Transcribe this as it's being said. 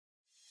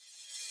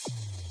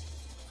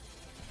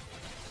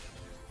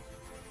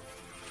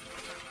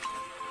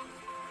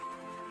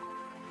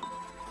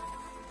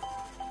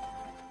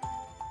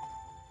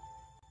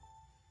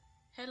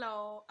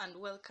Hello and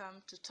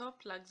welcome to Top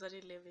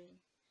Luxury Living,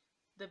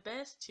 the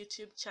best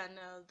YouTube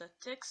channel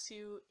that takes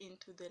you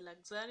into the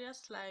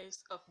luxurious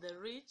lives of the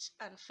rich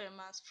and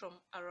famous from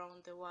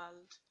around the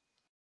world.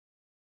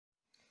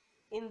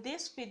 In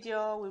this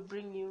video, we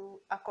bring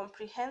you a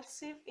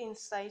comprehensive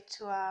insight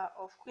tour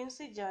of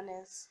Quincy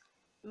Jones'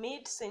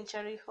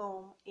 mid-century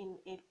home in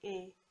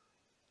LA.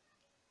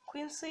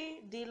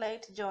 Quincy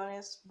Delight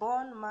Jones,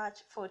 born March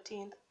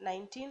 14,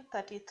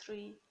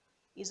 1933,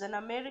 is an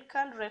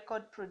American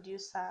record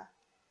producer,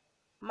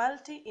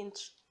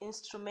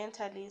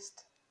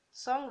 multi-instrumentalist,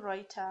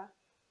 songwriter,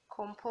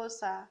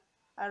 composer,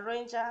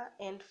 arranger,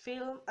 and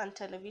film and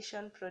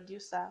television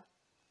producer.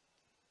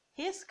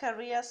 His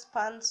career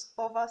spans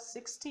over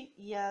 60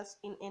 years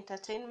in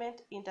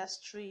entertainment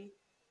industry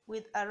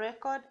with a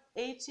record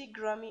 80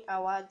 Grammy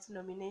Awards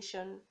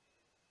nomination,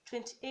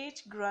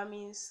 28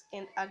 Grammys,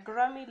 and a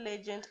Grammy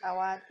Legend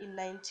Award in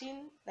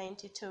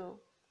 1992.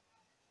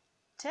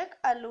 Take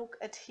a look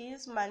at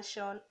his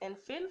mansion and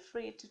feel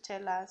free to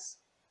tell us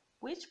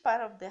which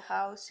part of the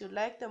house you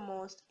like the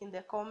most in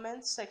the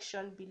comments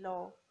section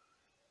below.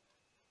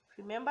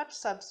 Remember to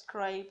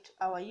subscribe to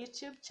our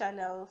YouTube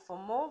channel for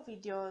more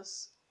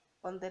videos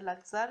on the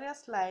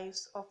luxurious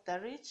lives of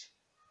the rich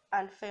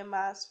and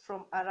famous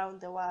from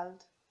around the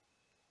world.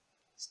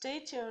 Stay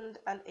tuned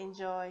and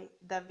enjoy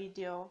the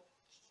video.